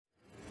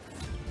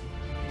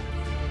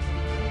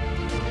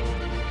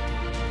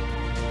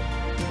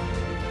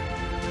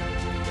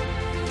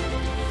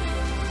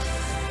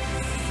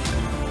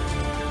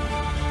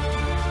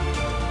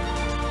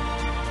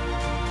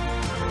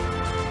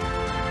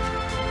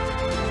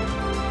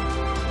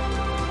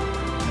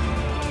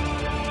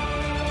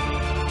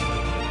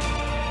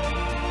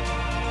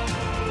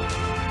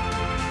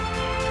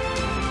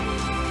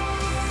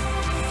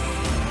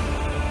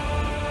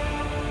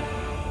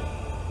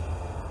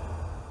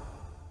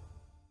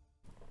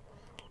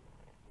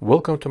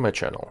Welcome to my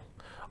channel.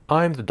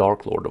 I'm the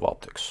Dark Lord of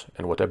Optics,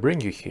 and what I bring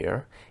you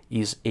here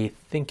is a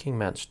thinking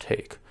man's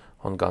take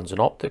on guns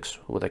and optics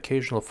with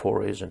occasional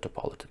forays into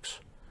politics.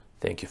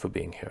 Thank you for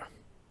being here.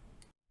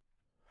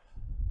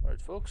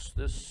 Alright folks,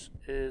 this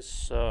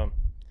is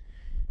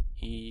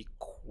a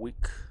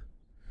quick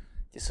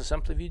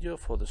disassembly video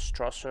for the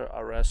Strasser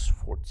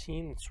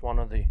RS14. It's one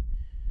of the,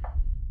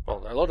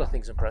 well, a lot of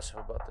things impressive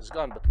about this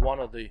gun, but one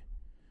of the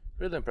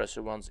really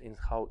impressive ones in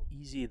how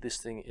easy this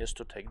thing is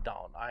to take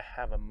down. I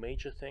have a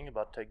major thing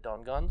about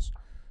takedown guns.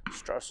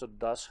 Strasser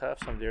does have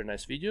some very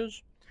nice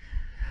videos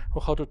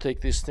on how to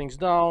take these things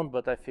down,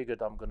 but I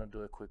figured I'm gonna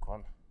do a quick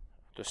one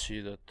to see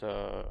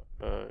that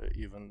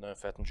even a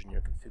fat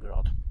engineer can figure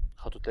out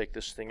how to take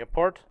this thing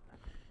apart.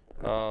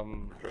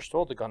 First of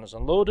all, the gun is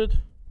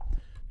unloaded.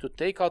 To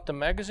take out the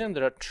magazine,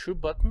 there are two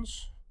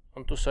buttons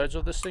on two sides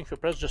of this thing. If you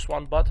press just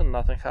one button,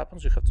 nothing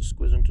happens. You have to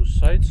squeeze on two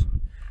sides.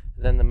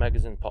 Then the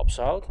magazine pops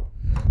out.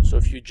 So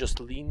if you just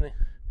lean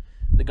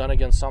the gun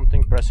against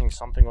something, pressing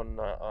something on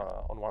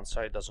one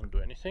side doesn't do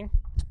anything.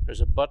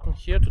 There's a button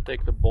here to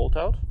take the bolt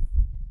out.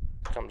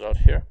 It comes out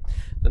here.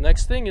 The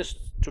next thing is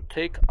to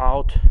take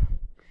out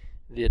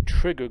the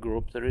trigger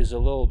group. There is a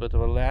little bit of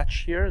a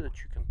latch here that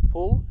you can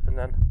pull, and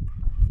then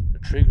the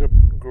trigger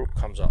group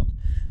comes out.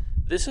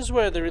 This is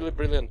where the really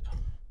brilliant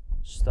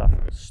stuff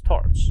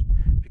starts,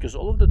 because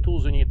all of the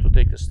tools you need to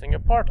take this thing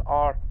apart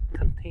are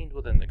contained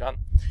within the gun.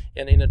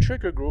 And in a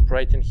trigger group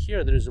right in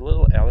here, there is a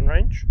little Allen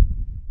wrench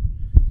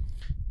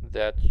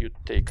that you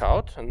take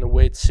out, and the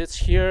way it sits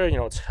here, you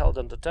know, it's held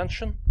under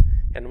tension,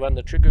 and when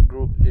the trigger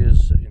group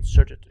is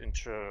inserted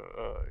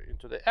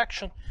into the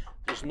action,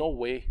 there's no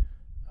way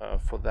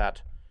for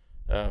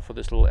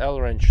this little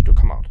Allen wrench to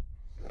come out.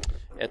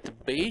 At the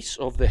base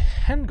of the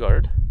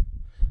handguard,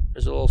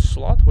 there's a little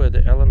slot where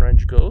the Allen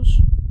wrench goes,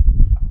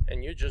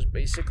 and you just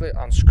basically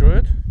unscrew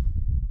it.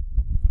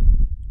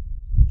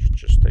 It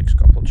just takes a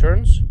couple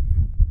turns,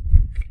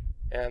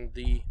 and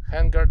the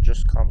handguard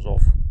just comes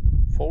off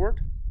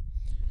forward.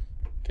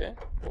 Okay,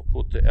 we'll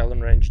put the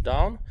Allen wrench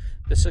down.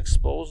 This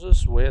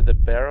exposes where the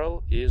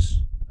barrel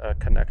is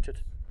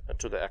connected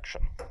to the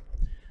action.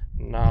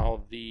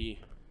 Now, the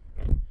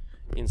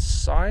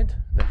inside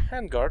the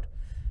handguard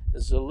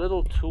is a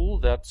little tool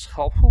that's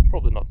helpful,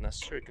 probably not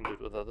necessary, you can do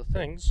it with other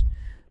things,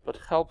 but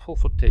helpful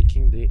for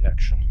taking the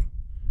action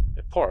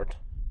apart.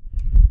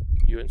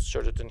 You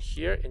insert it in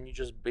here, and you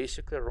just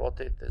basically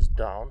rotate this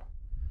down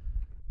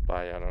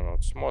by, I don't know,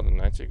 it's more than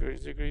 90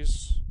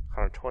 degrees,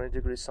 120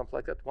 degrees, something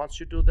like that. Once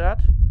you do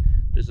that,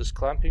 there's this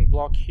clamping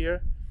block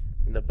here,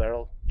 and the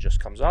barrel just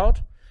comes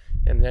out,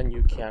 and then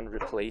you can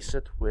replace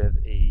it with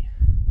a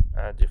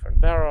different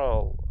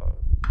barrel.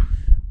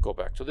 Go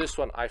back to this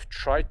one. I've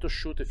tried to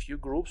shoot a few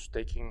groups,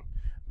 taking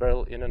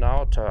barrel in and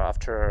out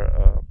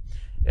after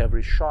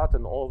every shot,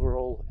 and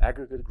overall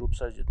aggregate group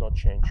size did not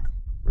change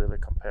really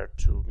compared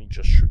to me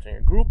just shooting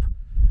a group.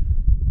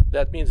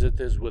 That means it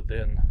is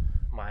within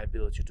my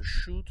ability to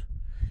shoot.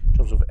 In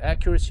terms of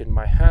accuracy in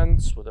my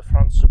hands, with the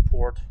front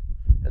support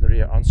and the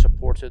rear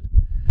unsupported,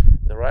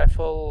 the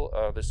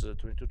rifle, this is a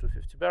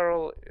 22-50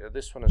 barrel.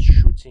 This one is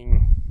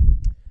shooting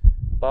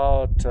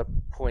about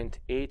 0.8,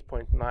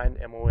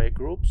 0.9 MOA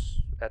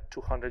groups at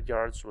 200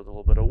 yards with a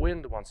little bit of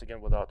wind, once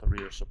again without a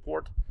rear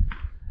support.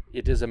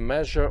 It is a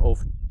measure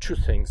of two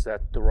things: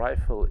 that the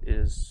rifle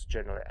is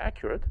generally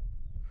accurate,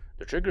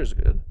 the trigger is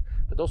good,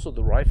 but also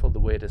the rifle, the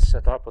way it is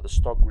set up with the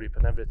stock grip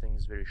and everything,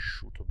 is very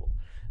shootable.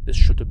 This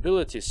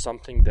shootability is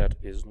something that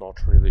is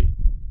not really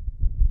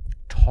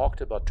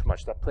talked about too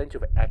much. There are plenty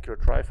of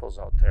accurate rifles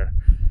out there.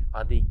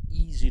 Are they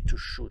easy to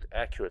shoot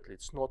accurately?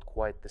 It's not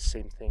quite the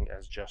same thing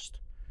as just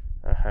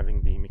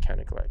having the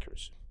mechanical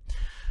accuracy.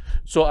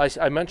 So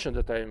I mentioned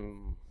that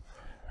I'm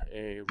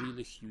a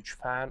really huge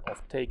fan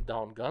of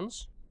takedown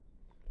guns.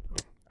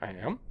 I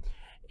am.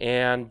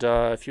 And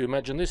if you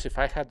imagine this, if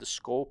I had the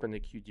scope and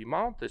the QD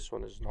mount, this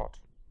one is not,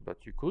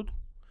 but you could.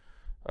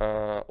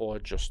 Or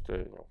just you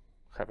know,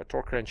 have a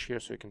torque wrench here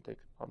so you can take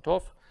the mount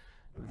off.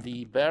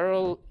 The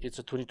barrel, it's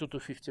a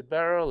 22-50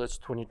 barrel, it's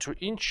 22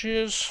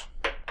 inches.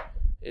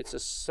 It's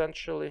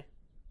essentially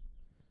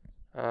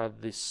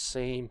the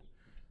same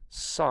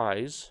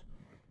size,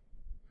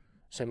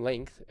 same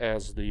length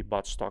as the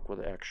buttstock with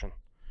the action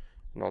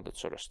and all that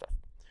sort of stuff.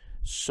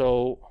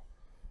 So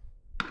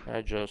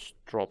I just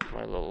dropped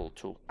my little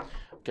tool.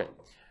 Okay,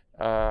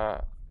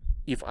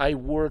 if I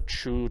were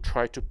to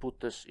try to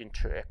put this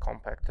into a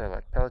compact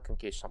like Pelican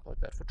case, something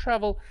like that for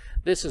travel,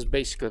 this is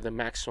basically the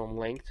maximum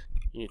length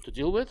you need to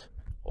deal with,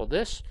 or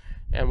this,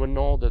 and we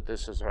know that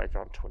this is right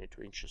around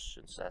 22 inches,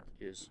 since that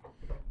is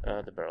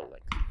the barrel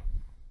length.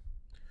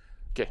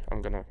 Okay,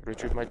 I'm gonna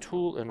retrieve my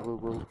tool, and we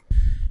will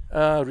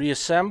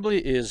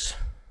reassembly is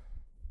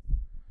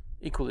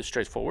equally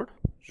straightforward.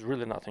 There's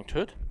really nothing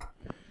to it.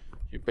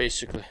 You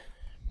basically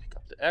pick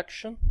up the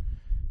action,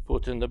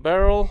 put in the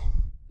barrel.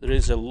 There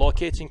is a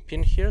locating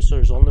pin here, so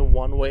there's only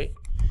one way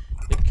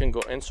it can go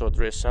in, so it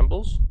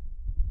reassembles.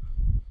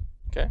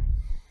 Okay,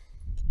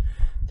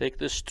 take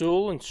this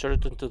tool,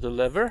 insert it into the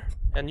lever,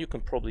 and you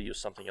can probably use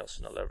something else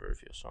in the lever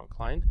if you're so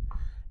inclined,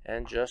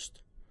 and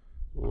just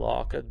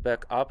lock it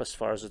back up as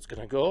far as it's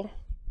gonna go.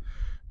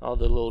 Now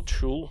the little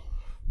tool,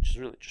 which is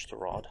really just a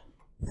rod,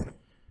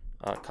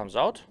 comes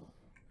out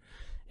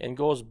and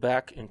goes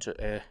back into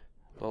a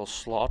little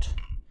slot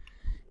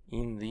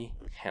in the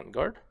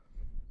handguard.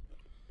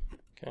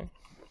 Okay,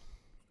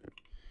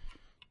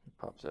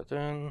 pop that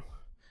in.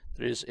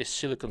 There is a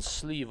silicone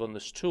sleeve on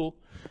this tool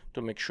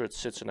to make sure it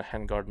sits in a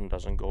handguard and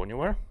doesn't go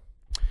anywhere,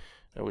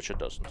 which it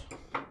doesn't.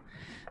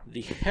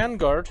 The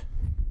handguard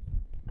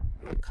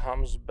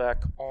comes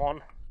back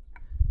on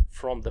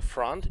from the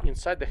front.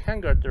 Inside the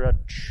handguard there are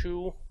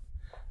two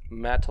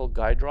metal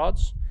guide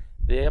rods.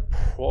 They are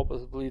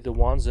probably the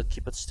ones that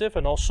keep it stiff,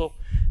 and also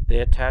they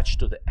attach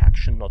to the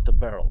action, not the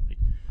barrel.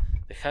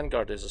 The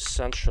handguard is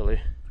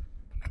essentially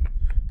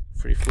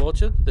free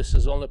floated. This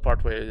is the only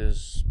part where it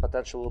is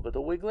potential a little bit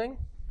of wiggling,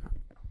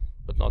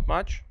 but not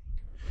much.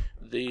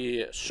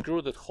 The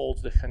screw that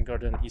holds the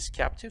handguard in is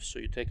captive, so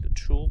you take the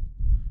tool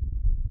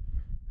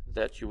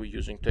that you were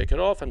using, take it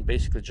off, and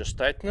basically just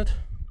tighten it.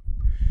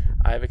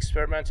 I've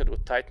experimented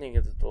with tightening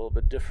it a little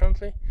bit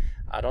differently.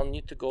 I don't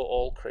need to go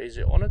all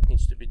crazy on it. It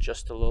needs to be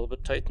just a little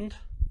bit tightened,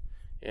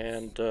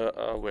 and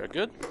we're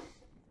good.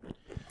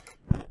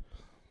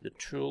 The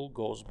tool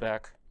goes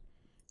back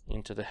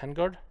into the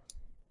handguard,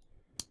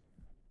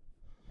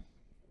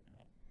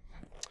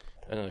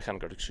 the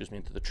handguard, excuse me,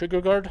 into the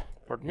trigger guard,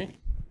 pardon me.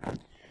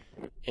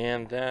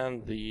 And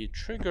then the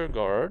trigger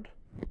guard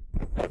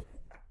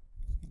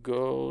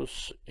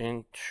goes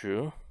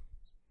into,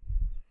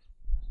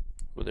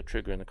 with the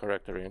trigger in the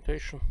correct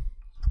orientation,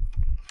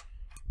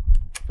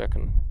 back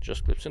and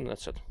just clips in,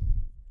 that's it.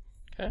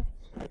 Okay,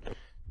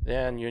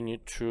 then you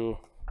need to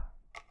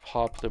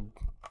pop the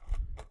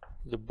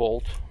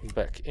bolt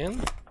back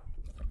in,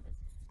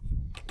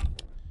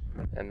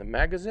 and the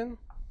magazine,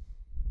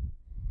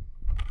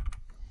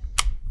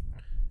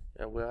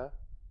 and we're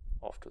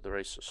off to the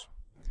races.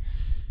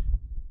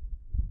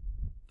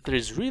 There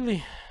is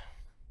really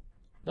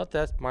not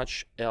that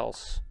much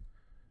else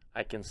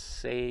I can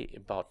say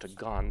about a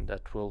gun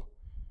that will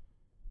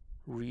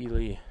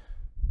really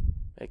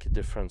make a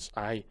difference.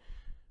 I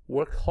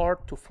worked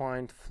hard to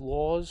find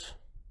flaws.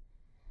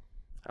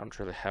 I don't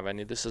really have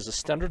any. This is a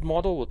standard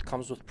model. It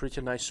comes with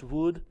pretty nice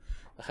wood.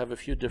 I have a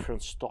few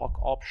different stock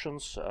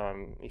options.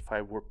 If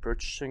I were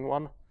purchasing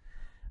one,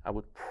 I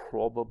would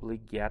probably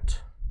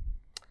get,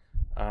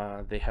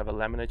 they have a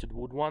laminated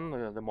wood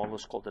one. The model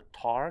is called the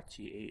TAR,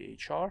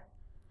 T-A-H-R,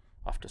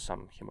 after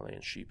some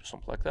Himalayan sheep or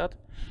something like that.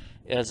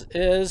 As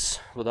is,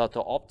 without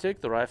the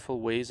optic, the rifle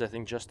weighs, I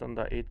think, just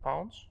under 8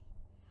 pounds.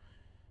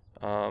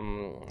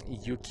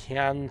 You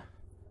can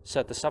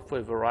set this up for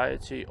a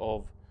variety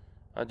of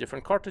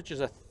different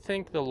cartridges. I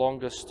think the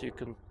longest you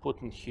can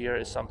put in here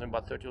is something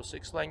about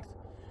 3006 length.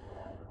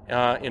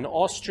 In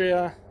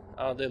Austria,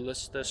 they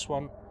list this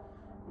one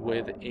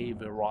with a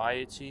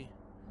variety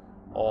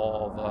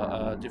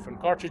of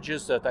different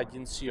cartridges that I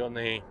didn't see on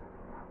a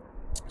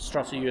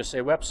Strasser USA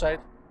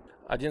website.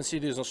 I didn't see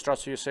these on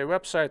Strasser USA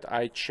website.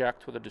 I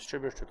checked with the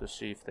distributor to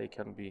see if they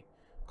can be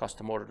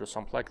custom ordered or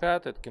something like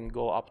that. It can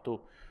go up to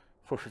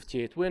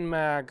 458 Win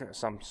Mag,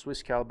 some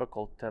Swiss caliber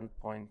called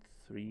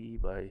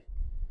 10.3 by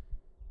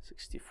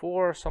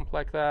 64, something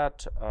like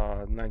that,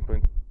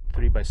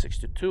 9.3 by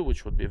 62,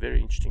 which would be a very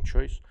interesting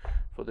choice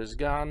for this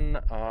gun.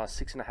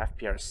 6.5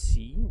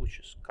 PRC, which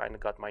is kind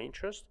of got my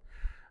interest.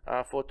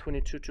 For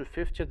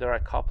 22-250, there are a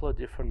couple of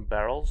different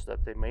barrels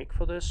that they make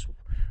for this.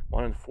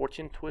 One in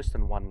 14 twist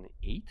and one in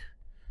 8.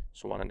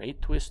 So 1 in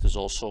 8 twist is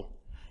also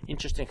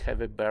interesting.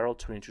 Heavy barrel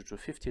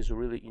 22-250 is a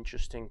really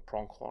interesting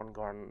pronghorn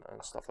gun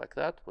and stuff like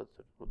that with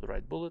the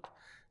right bullet.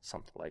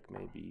 Something like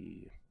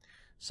maybe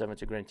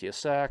 70 grain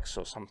TSX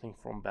or something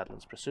from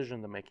Badlands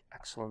Precision. They make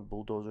excellent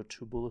Bulldozer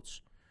 2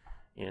 bullets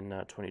in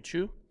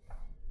 22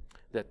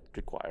 that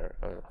require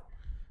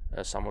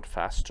a somewhat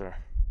faster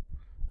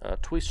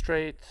twist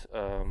rate.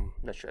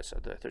 Naturally, I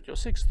said the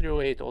 3006,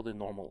 308, all the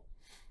normal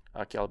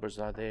calibers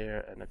are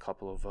there, and a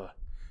couple of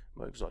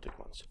more exotic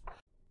ones.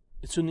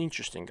 It's an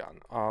interesting gun.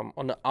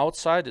 On the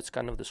outside, it's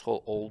kind of this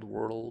whole old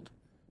world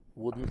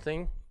wooden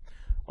thing.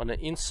 On the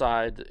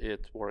inside,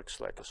 it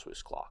works like a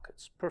Swiss clock.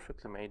 It's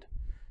perfectly made.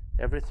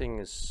 Everything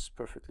is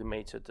perfectly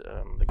mated.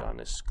 The gun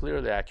is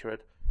clearly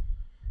accurate.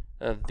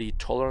 The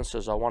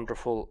tolerances are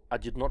wonderful. I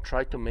did not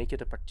try to make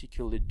it a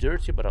particularly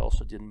dirty, but I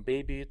also didn't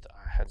baby it.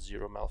 I had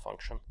zero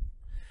malfunction.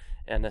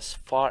 And as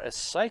far as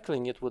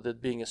cycling it, with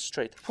it being a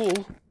straight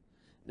pull,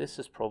 this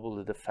is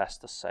probably the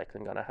fastest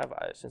cycling gun I have.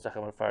 Since I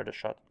haven't fired a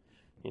shot,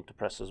 I need to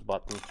press this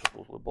button to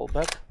pull the ball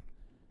back.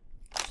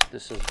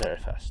 This is very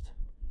fast,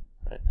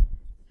 right?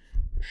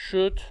 You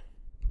shoot.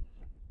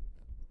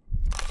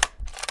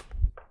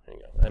 There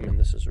you go. I mean,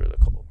 this is really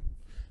cool.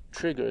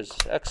 Trigger is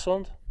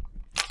excellent.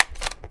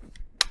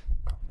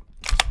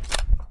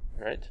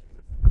 Right?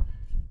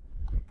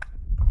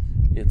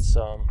 It's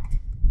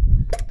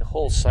the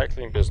whole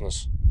cycling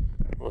business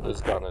with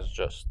this gun is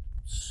just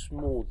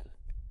smooth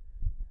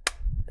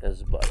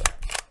as butter.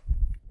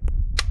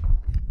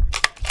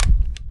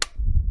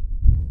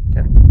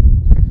 Okay.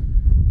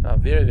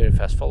 Very, very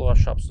fast follow-up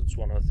shops. That's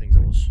one of the things I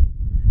was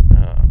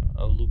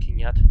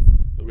looking at.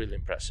 Really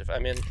impressive. I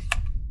mean,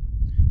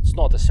 it's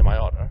not a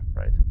semi-auto,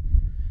 right?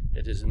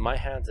 It is in my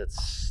hands.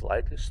 It's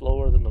slightly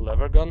slower than the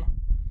lever gun,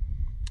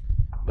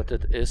 but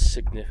it is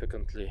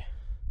significantly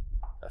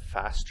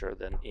faster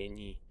than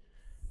any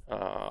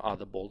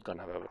other bolt gun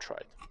I've ever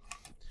tried.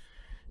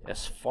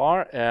 As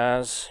far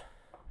as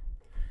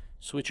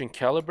switching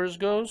calibers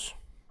goes,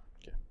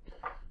 okay,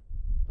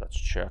 let's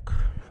check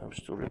if I'm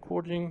still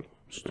recording.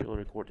 Still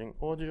recording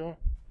audio,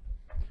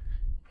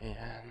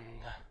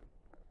 and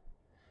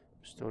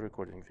still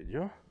recording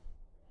video.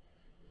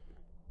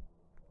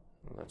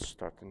 Let's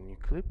start a new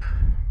clip.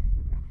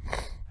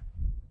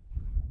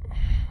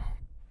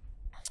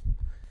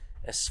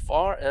 As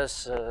far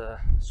as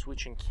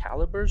switching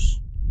calibers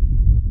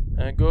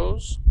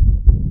goes,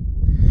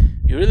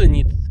 you really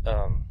need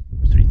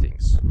three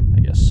things, I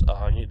guess.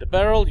 You need the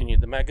barrel, you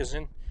need the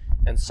magazine,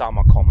 and some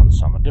are common,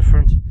 some are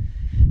different,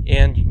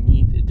 and you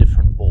need a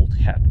different bolt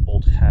head.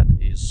 Bolt head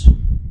is,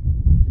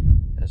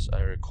 as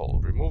I recall,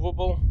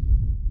 removable.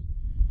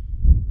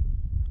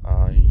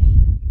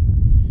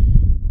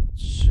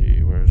 Let's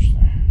see, where's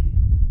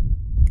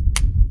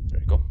there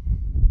you go.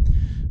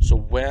 So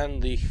when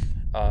the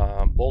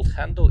bolt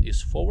handle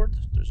is forward,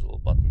 there's a little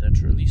button there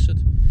to release it.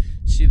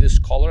 See this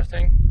collar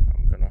thing?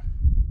 I'm gonna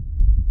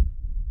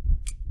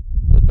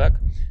pull it back.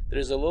 There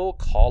is a little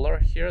collar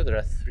here. There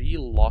are 3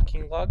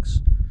 locking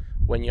lugs.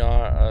 When you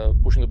are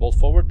pushing the bolt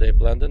forward, they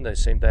blend in, they're the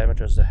same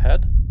diameter as the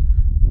head.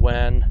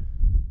 When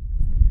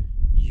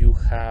you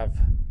have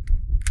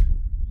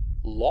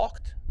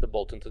locked the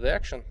bolt into the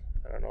action,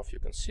 I don't know if you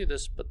can see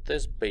this, but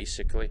this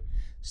basically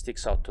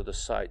sticks out to the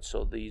side.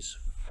 So these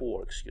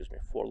 4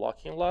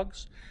 locking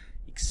lugs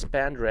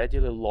expand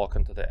radially, lock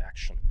into the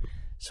action.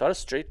 As far as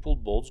straight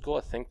pulled bolts go,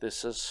 I think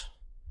this is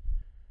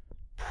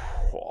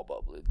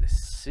probably the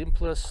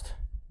simplest,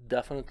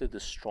 definitely the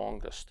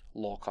strongest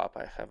lockup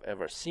I have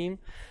ever seen.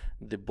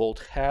 The bolt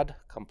head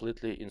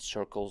completely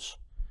encircles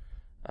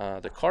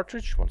the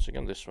cartridge. Once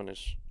again, this one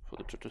is for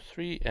the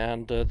 223,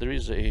 and there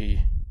is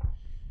a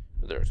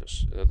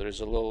there is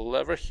a little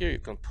lever here you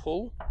can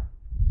pull.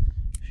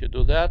 If you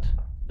do that,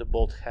 the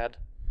bolt head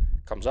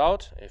comes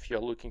out. If you're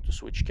looking to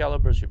switch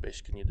calibers, you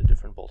basically need a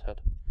different bolt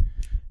head.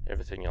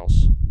 Everything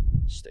else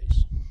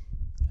stays.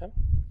 Okay.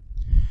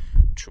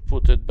 To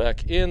put it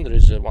back in, there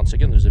is once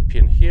again there's a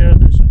pin here,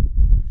 there's an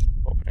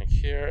opening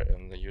here,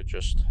 and you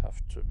just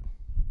have to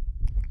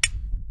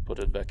put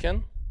it back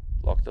in,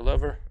 lock the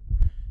lever,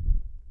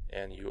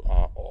 and you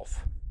are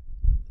off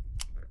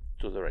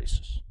to the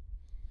races.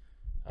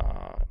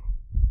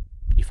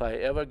 If I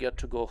ever get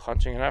to go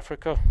hunting in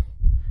Africa,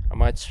 I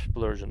might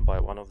splurge and buy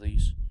one of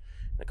these,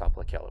 a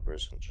couple of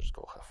calibers, and just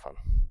go have fun.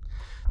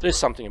 There's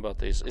something about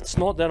these.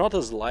 They're not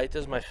as light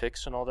as my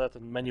fix and all that.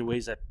 In many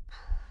ways,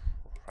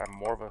 I'm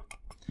more of a,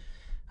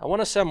 I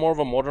want to say I'm more of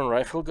a modern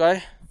rifle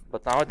guy,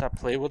 but now that I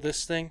play with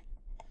this thing,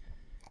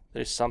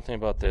 there's something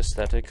about the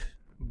aesthetic.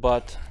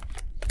 But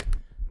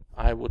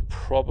I would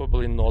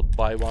probably not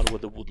buy one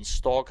with a wooden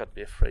stock. I'd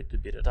be afraid to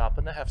beat it up,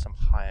 and I have some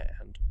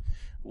high-end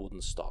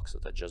wooden stocks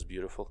that are just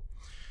beautiful.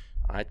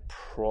 I'd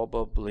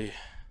probably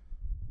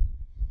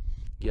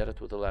get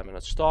it with a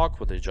laminate stock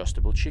with the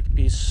adjustable cheek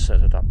piece,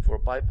 set it up for a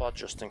bipod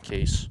just in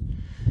case,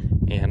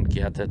 and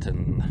get it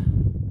in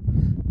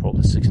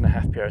probably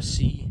 6.5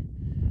 PRC,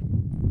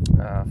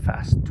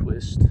 fast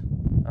twist,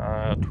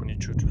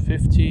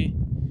 22-50,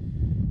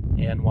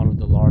 and one of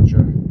the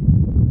larger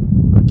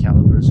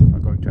calibers. If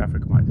I'm going to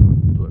Africa, I might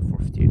do a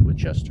 458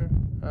 Winchester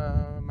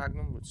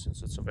Magnum,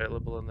 since it's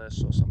available in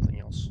this, or something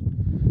else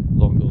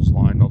along those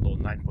lines. Although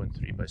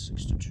 9.3 by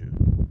 6:2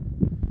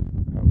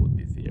 would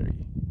be very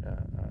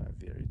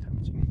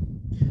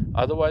tempting.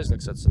 Otherwise,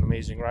 like I said, it's an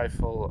amazing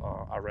rifle.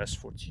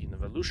 RS14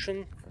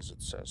 Evolution, as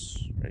it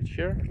says right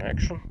here in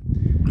action.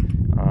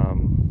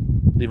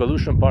 The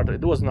Evolution part,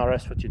 it was an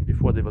RS14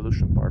 before. The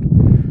Evolution part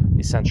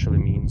essentially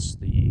means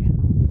the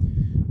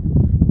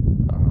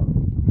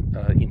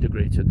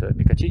integrated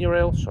Picatinny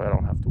rail, so I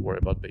don't have to worry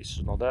about bases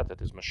and all that.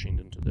 That is machined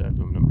into the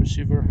aluminum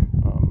receiver.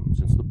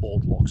 Since the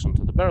bolt locks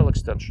onto the barrel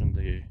extension,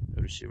 the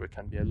receiver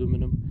can be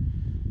aluminum,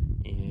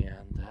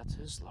 and that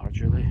is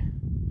largely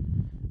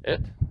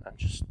it. I'm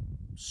just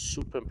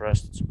super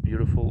impressed. It's a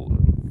beautiful,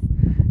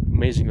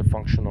 amazingly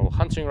functional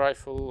hunting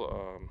rifle.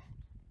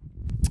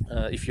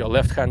 If you're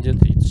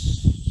left-handed,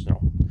 it's,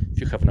 if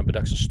you have an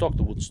ambidextrous stock,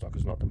 the wooden stock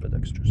is not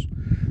ambidextrous.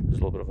 There's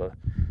a little bit of a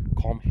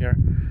comb here,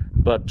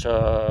 but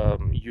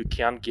you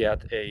can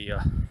get a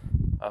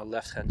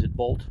left-handed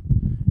bolt,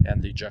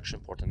 and the ejection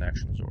port in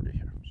action is already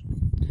here. So,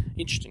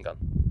 interesting gun.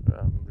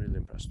 I'm really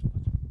impressed with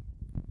it.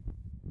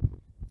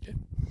 Okay.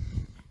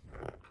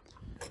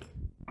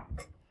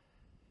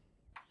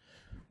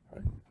 All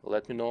right.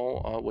 Let me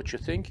know what you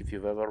think. If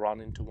you've ever run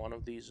into one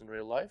of these in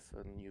real life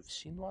and you've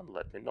seen one,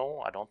 let me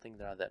know. I don't think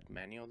there are that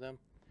many of them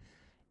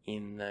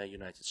in the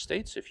United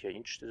States. If you're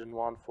interested in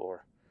one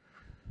for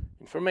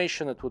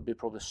information, it would be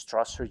probably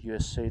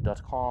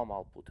strasserusa.com.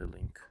 I'll put a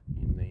link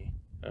in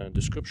the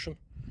description.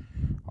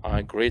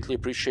 I greatly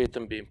appreciate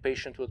them being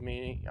patient with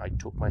me. I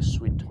took my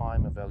sweet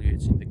time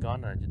evaluating the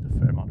gun, and I did a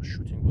fair amount of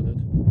shooting with it.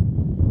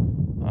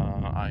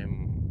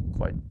 I'm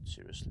quite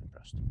seriously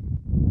impressed.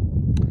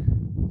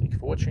 Thank you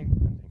for watching,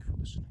 and thank you